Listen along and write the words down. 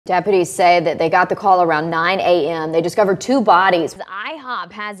Deputies say that they got the call around 9 a.m. They discovered two bodies. The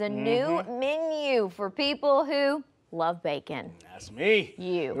IHOP has a new menu for people who love bacon. That's me.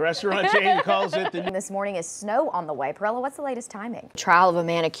 You. The restaurant chain calls it the... This morning is snow on the way. Perella, what's the latest timing? Trial of a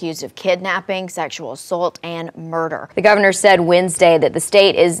man accused of kidnapping, sexual assault, and murder. The governor said Wednesday that the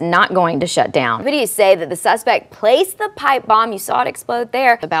state is not going to shut down. Deputies say that the suspect placed the pipe bomb, you saw it explode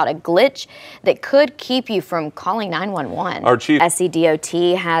there, about a glitch that could keep you from calling 911. Our chief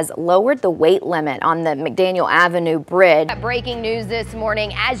SCDOT has lowered the weight limit on the McDaniel Avenue Bridge. Breaking news this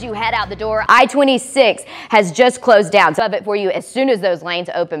morning as you head out the door. I-26 has just closed down. So I have it for you as soon as those lanes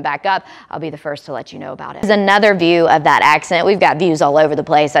open back up. I'll be the first to let you know about it. This is another view of that accident. We've got views all over the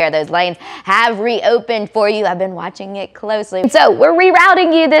place. Those lanes have reopened for you. I've been watching it closely. So we're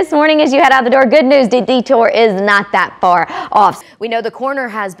rerouting you this morning as you head out the door. Good news, the detour is not that far off. We know the corner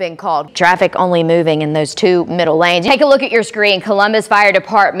has been called. Traffic only moving in those two middle lanes. Take a look at your screen. Columbus Fire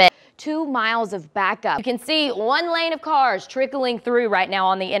Department. 2 miles of backup. You can see one lane of cars trickling through right now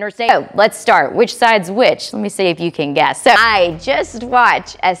on the interstate. So let's start. Which side's which? Let me see if you can guess. So I just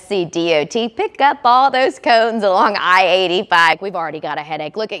watched SCDOT pick up all those cones along I-85. We've already got a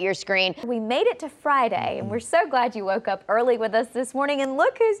headache. Look at your screen. We made it to Friday, and we're so glad you woke up early with us this morning. And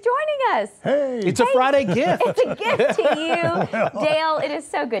look who's joining us. Hey. It's a Friday gift. It's a gift to you. Dale, it is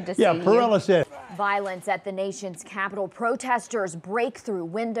so good to see you. Yeah, Perella said. Violence at the nation's capital. Protesters break through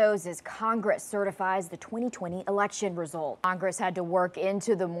windows as Congress certifies the 2020 election result. Congress had to work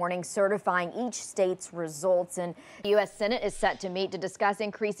into the morning certifying each state's results, and the U.S. Senate is set to meet to discuss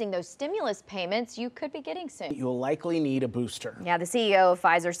increasing those stimulus payments you could be getting soon. You'll likely need a booster. Yeah, the CEO of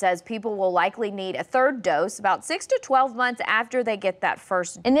Pfizer says people will likely need a third dose about 6 to 12 months after they get that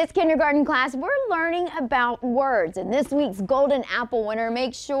first. In this kindergarten class, we're learning about words, and this week's Golden Apple winner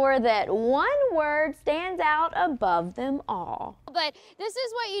makes sure that one word stands out above them all. But this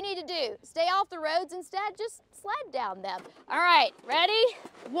is what you need to do. Stay off the roads instead, just sled down them. All right, ready?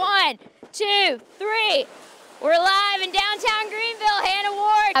 1, 2, 3. We're live in downtown Greenville, Hannah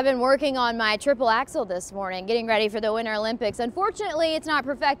Ward. I've been working on my triple axel this morning, getting ready for the Winter Olympics. Unfortunately, it's not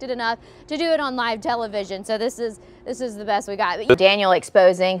perfected enough to do it on live television, so this is the best we got. Daniel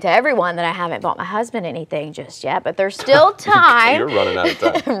exposing to everyone that I haven't bought my husband anything just yet, but there's still time. You're running out of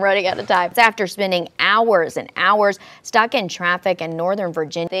time. I'm running out of time. It's after spending hours and hours stuck in traffic in Northern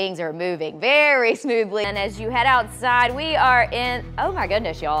Virginia. Things are moving very smoothly. And as you head outside, we are in, oh my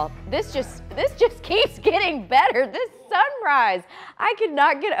goodness, y'all. This just keeps getting better. This sunrise, I could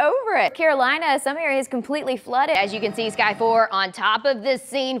not get over it. Carolina, some areas completely flooded. As you can see, Sky 4 on top of this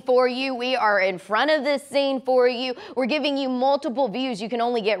scene for you. We are in front of this scene for you. We're giving you multiple views you can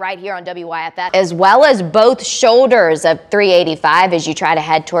only get right here on WYFF, as well as both shoulders of 385 as you try to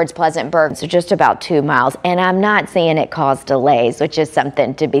head towards Pleasantburg. So just about 2 miles, and I'm not seeing it cause delays, which is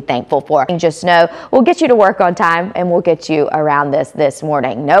something to be thankful for. And just know we'll get you to work on time, and we'll get you around this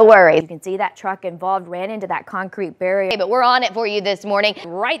morning. No worries. You can see that truck involved ran into that concrete barrier. But we're on it for you this morning,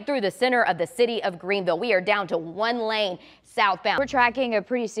 right through the center of the city of Greenville. We are down to one lane southbound. We're tracking a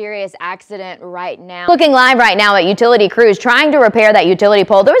pretty serious accident right now. Looking live right now at utility crews trying to repair that utility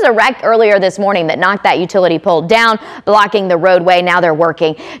pole. There was a wreck earlier this morning that knocked that utility pole down, blocking the roadway. Now they're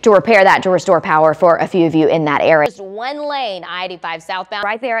working to repair that to restore power for a few of you in that area. Just one lane, I-85 southbound,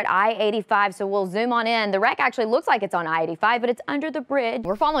 right there at I-85. So we'll zoom on in. The wreck actually looks like it's on I-85, but it's under the bridge.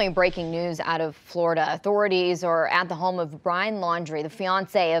 We're following breaking news out of Florida. Authorities are at the home of Brian Laundrie, the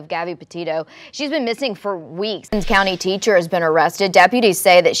fiance of Gabby Petito. She's been missing for weeks. County teacher has been arrested. Deputies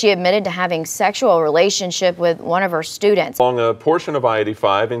say that she admitted to having sexual relationship with one of her students along a portion of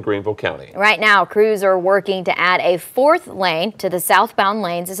I-85 in Greenville County. Right now, crews are working to add a fourth lane to the southbound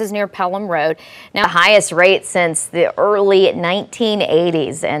lanes. This is near Pelham Road. Now, the highest rate since the early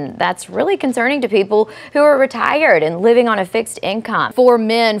 1980s, and that's really concerning to people who are retired and living on a fixed income. 4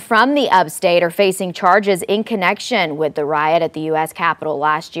 men from the upstate are facing charges in connection with the riot at the U.S. Capitol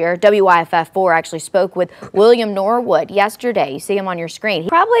last year. WYFF4 actually spoke with William Norwood yesterday. You see him on your screen. He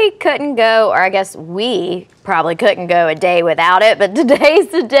probably couldn't go, or I guess we probably couldn't go a day without it, but today's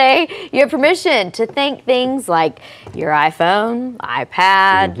the day you have permission to think things like your iPhone,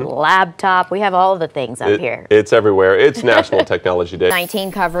 iPad, laptop. We have all the things up here. It's everywhere. It's National Technology Day.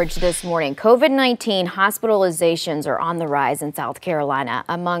 19 coverage this morning. COVID-19 hospitalizations are on the rise in South Carolina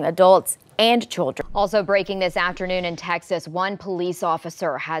among adults and children. Also breaking this afternoon in Texas, one police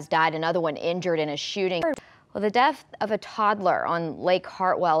officer has died, another one injured in a shooting. Well, the death of a toddler on Lake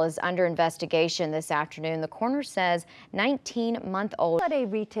Hartwell is under investigation this afternoon. The coroner says 19-month-old. Holiday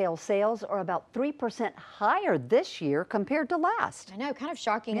retail sales are about 3% higher this year compared to last. I know, kind of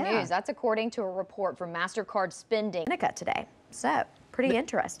shocking news. That's according to a report from MasterCard Spending today. So Pretty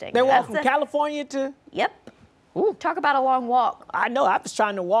interesting. They walk That's from the- California to. Yep. Ooh, talk about a long walk. I know. I was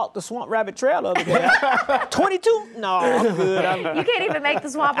trying to walk the Swamp Rabbit Trail the other day. 22? No, I'm good. You can't even make the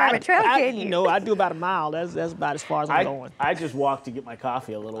Swamp Rabbit Trail, can you? No, I do about a mile. That's about as far as I'm going. I just walked to get my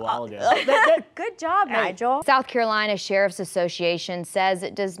coffee a little while ago. Good job, Nigel. South Carolina Sheriff's Association says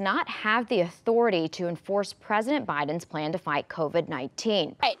it does not have the authority to enforce President Biden's plan to fight COVID-19.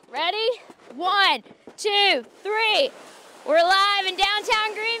 All right, ready? 1, 2, 3. We're live in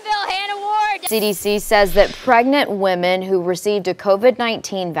downtown Greenville, Hannah Ward. CDC says that pregnant women who received a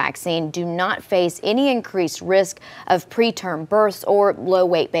COVID-19 vaccine do not face any increased risk of preterm births or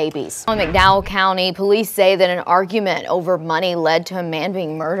low-weight babies. In McDowell County, police say that an argument over money led to a man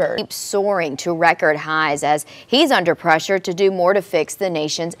being murdered. Keeps soaring to record highs as he's under pressure to do more to fix the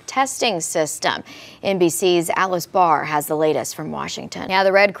nation's testing system. NBC's Alice Barr has the latest from Washington. Yeah,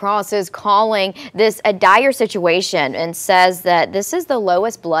 the Red Cross is calling this a dire situation and says that this is the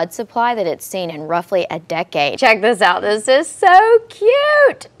lowest blood supply that it's seen in roughly a decade. Check this out. This is so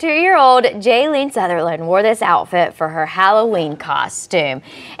cute. 2-year-old Jaylene Sutherland wore this outfit for her Halloween costume.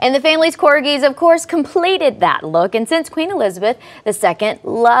 And the family's corgis, of course, completed that look. And since Queen Elizabeth II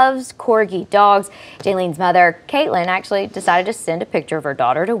loves corgi dogs, Jaylene's mother, Caitlin, actually decided to send a picture of her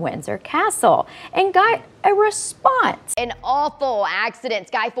daughter to Windsor Castle and got a response. An awful accident.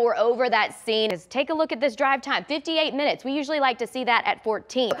 Sky 4 over that scene. Take a look at this drive time, 58 minutes. We usually like to see that at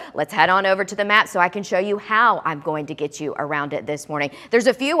 14. Let's head on over to the map so I can show you how I'm going to get you around it this morning. There's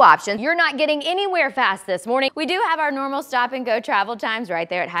a few options. You're not getting anywhere fast this morning. We do have our normal stop and go travel times right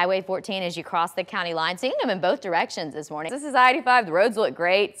there at Highway 14 as you cross the county line. Seeing them in both directions this morning. This is I-85. The roads look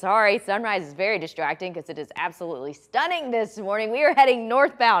great. Sorry, sunrise is very distracting because it is absolutely stunning this morning. We are heading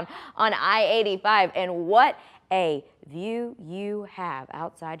northbound on I-85 and what a view you have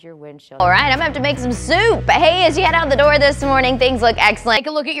outside your windshield. All right, I'm gonna have to make some soup. Hey, as you head out the door this morning, things look excellent. Take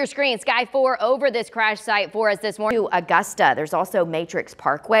a look at your screen. Sky 4 over this crash site for us this morning. To Augusta, there's also Matrix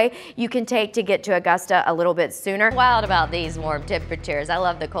Parkway you can take to get to Augusta a little bit sooner. Wild about these warm temperatures. I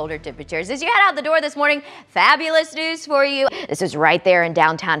love the colder temperatures. As you head out the door this morning, fabulous news for you. This is right there in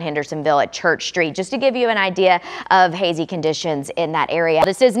downtown Hendersonville at Church Street, just to give you an idea of hazy conditions in that area.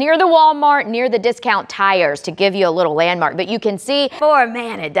 This is near the Walmart, near the Discount Tires, to give you a little landmark, but you can see,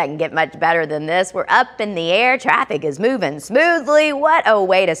 man, it doesn't get much better than this. We're up in the air. Traffic is moving smoothly. What a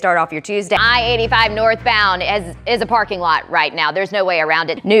way to start off your Tuesday. I-85 northbound is a parking lot right now. There's no way around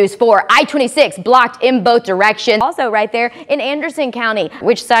it. News 4, I-26 blocked in both directions. Also right there in Anderson County.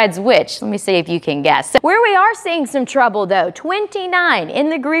 Which side's which? Let me see if you can guess. Where we are seeing some trouble though, 29 in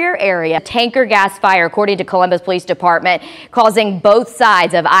the Greer area. Tanker gas fire, according to Columbus Police Department, causing both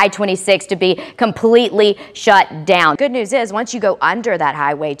sides of I-26 to be completely shut down. Good news is once you go under that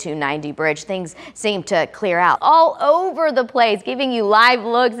Highway 290 bridge, things seem to clear out all over the place, giving you live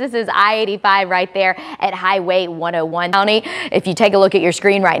looks. This is I-85 right there at Highway 101 County. If you take a look at your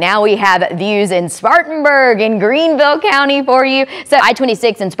screen right now, we have views in Spartanburg and Greenville County for you. So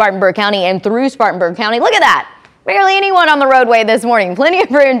I-26 in Spartanburg County and through Spartanburg County. Look at that. Barely anyone on the roadway this morning. Plenty of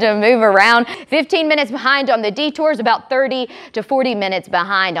room to move around. 15 minutes behind on the detours, about 30 to 40 minutes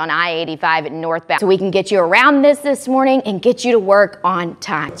behind on I-85 northbound. So we can get you around this morning and get you to work on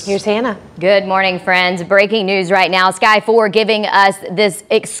time. Here's Hannah. Good morning, friends. Breaking news right now. Sky 4 giving us this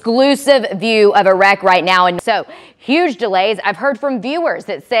exclusive view of a wreck right now. And so huge delays. I've heard from viewers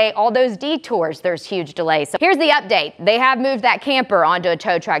that say all those detours, there's huge delays. So here's the update. They have moved that camper onto a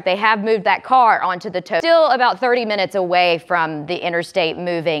tow truck. They have moved that car onto the tow. Still about 30 minutes away from the interstate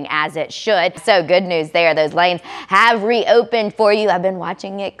moving as it should. So good news there. Those lanes have reopened for you. I've been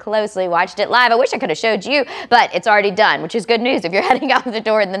watching it closely, watched it live. I wish I could have showed you, but it's already done, which is good news if you're heading out the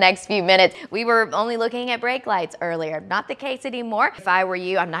door in the next few minutes. We were only looking at brake lights earlier. Not the case anymore. If I were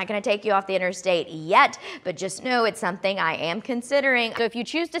you, I'm not going to take you off the interstate yet, but just know it's something I am considering. So if you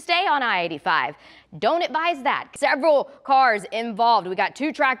choose to stay on I-85, don't advise that. Several cars involved. We got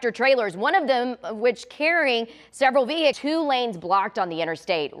 2 tractor trailers, one of them of which carrying several vehicles. 2 lanes blocked on the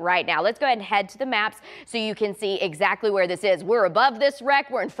interstate right now. Let's go ahead and head to the maps so you can see exactly where this is. We're above this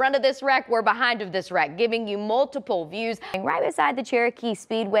wreck, we're in front of this wreck, we're behind of this wreck, giving you multiple views. Right beside the Cherokee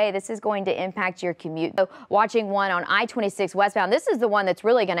Speedway, this is going to impact your commute. So watching one on I-26 westbound, this is the one that's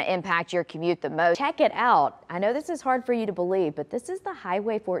really going to impact your commute the most. Check it out. I know this is hard for you to believe, but this is the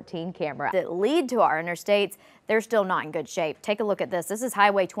Highway 14 camera that lead to to our interstates, they're still not in good shape. Take a look at this. This is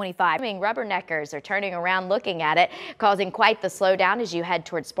Highway 25. I mean, rubberneckers are turning around looking at it, causing quite the slowdown as you head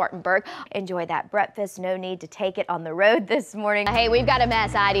towards Spartanburg. Enjoy that breakfast. No need to take it on the road this morning. Hey, we've got a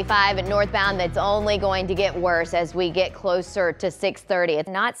mess, I-85 and northbound, that's only going to get worse as we get closer to 6:30. It's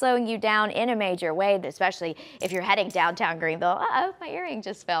not slowing you down in a major way, especially if you're heading downtown Greenville. Uh-oh, my earring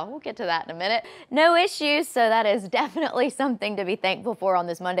just fell. We'll get to that in a minute. No issues, so that is definitely something to be thankful for on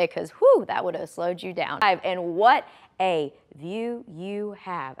this Monday, because whew, that would have slowed you down. And what a view you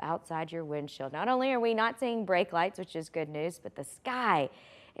have outside your windshield. Not only are we not seeing brake lights, which is good news, but the sky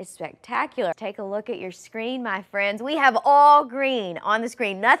is spectacular. Take a look at your screen, my friends. We have all green on the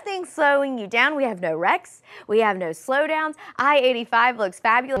screen. Nothing slowing you down. We have no wrecks. We have no slowdowns. I-85 looks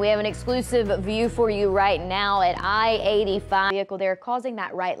fabulous. We have an exclusive view for you right now at I-85. Vehicle there causing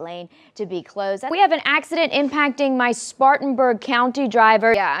that right lane to be closed. We have an accident impacting my Spartanburg County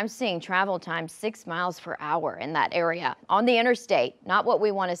driver. Yeah, I'm seeing travel time 6 miles per hour in that area on the interstate. Not what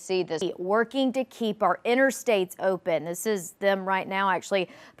we want to see. This working to keep our interstates open. This is them right now actually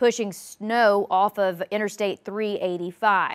pushing snow off of Interstate 385.